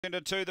Into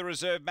two, the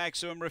reserve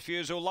Maximum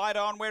Refusal. Light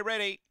on, we're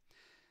ready.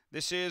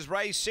 This is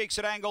race 6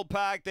 at Angle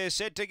Park. They're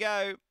set to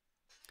go.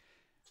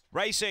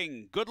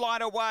 Racing, good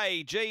line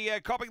away.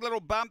 Copping a little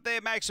bump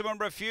there, Maximum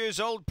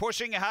Refusal.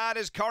 Pushing hard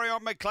as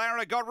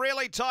Angle-Park-11022021-Race-6 got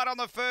really tight on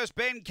the first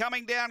bend.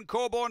 Coming down,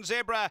 Corborn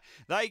Zebra.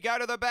 They go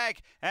to the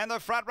back. And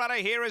the front runner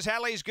here is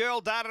Hallie's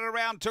Girl. Darted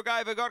around, took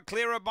over, got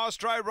clear of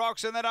Mostro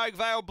Rocks. And then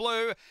Oakvale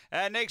Blue.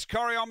 Next,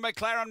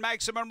 Angle-Park-11022021-Race-6,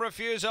 Maximum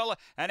Refusal.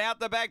 And out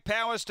the back,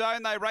 Power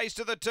Stone. They race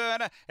to the turn.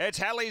 It's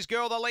Hallie's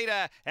Girl, the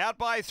leader. Out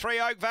by 3,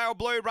 Oakvale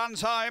Blue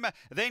runs home.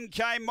 Then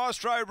came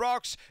Mostro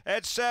Rocks.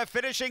 It's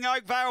finishing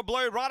Oakvale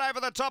Blue right over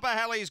the top of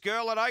Hallie's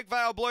Girl, and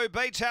Oakvale Blue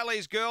beats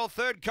Hallie's Girl.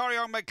 Third,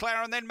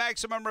 Angle-Park-11022021-Race-6, then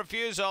Maximum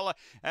Refusal.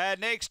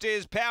 Next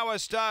is Power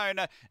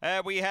Stone.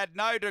 We had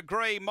No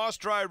Degree,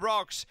 Mostro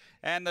Rocks,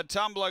 and the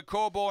tumbler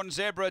Corborn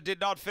Zebra did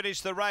not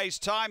finish the race.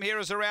 Time here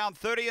is around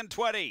 30 and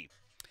 20.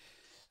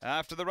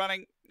 After the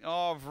running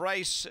of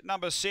race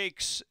number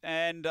 6,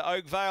 and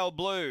Oakvale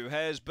Blue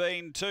has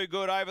been too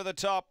good over the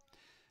top,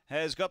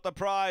 has got the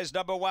prize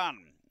number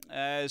 1.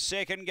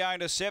 Second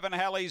going to 7,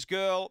 Hallie's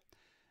Girl.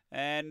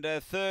 And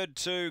third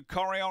to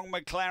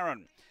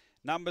Angle-Park-11022021.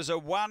 Numbers are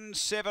 1,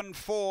 7,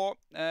 4.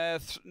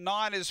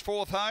 9 is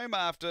fourth home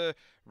after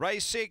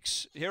race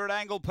 6 here at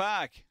Angle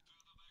Park.